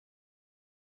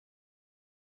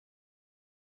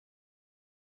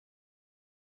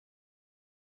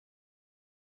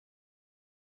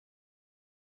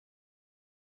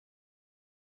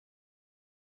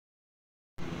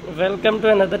Welcome to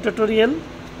another tutorial.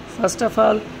 First of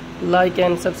all, like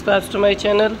and subscribe to my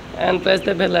channel and press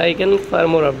the bell icon for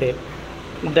more update.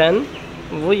 Then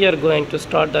we are going to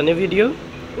start the new video.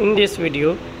 In this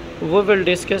video we will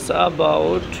discuss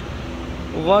about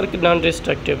work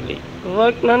non-destructively.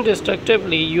 Work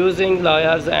non-destructively using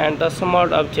layers and the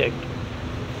smart object.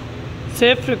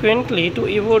 Save frequently to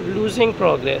avoid losing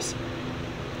progress.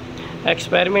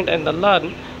 Experiment and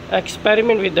learn.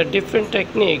 Experiment with the different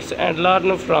techniques and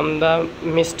learn from the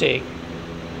mistake.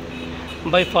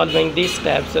 By following these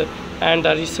steps and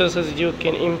the resources, you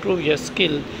can improve your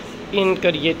skill in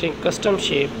creating custom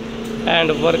shape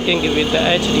and working with the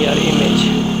HDR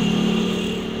image.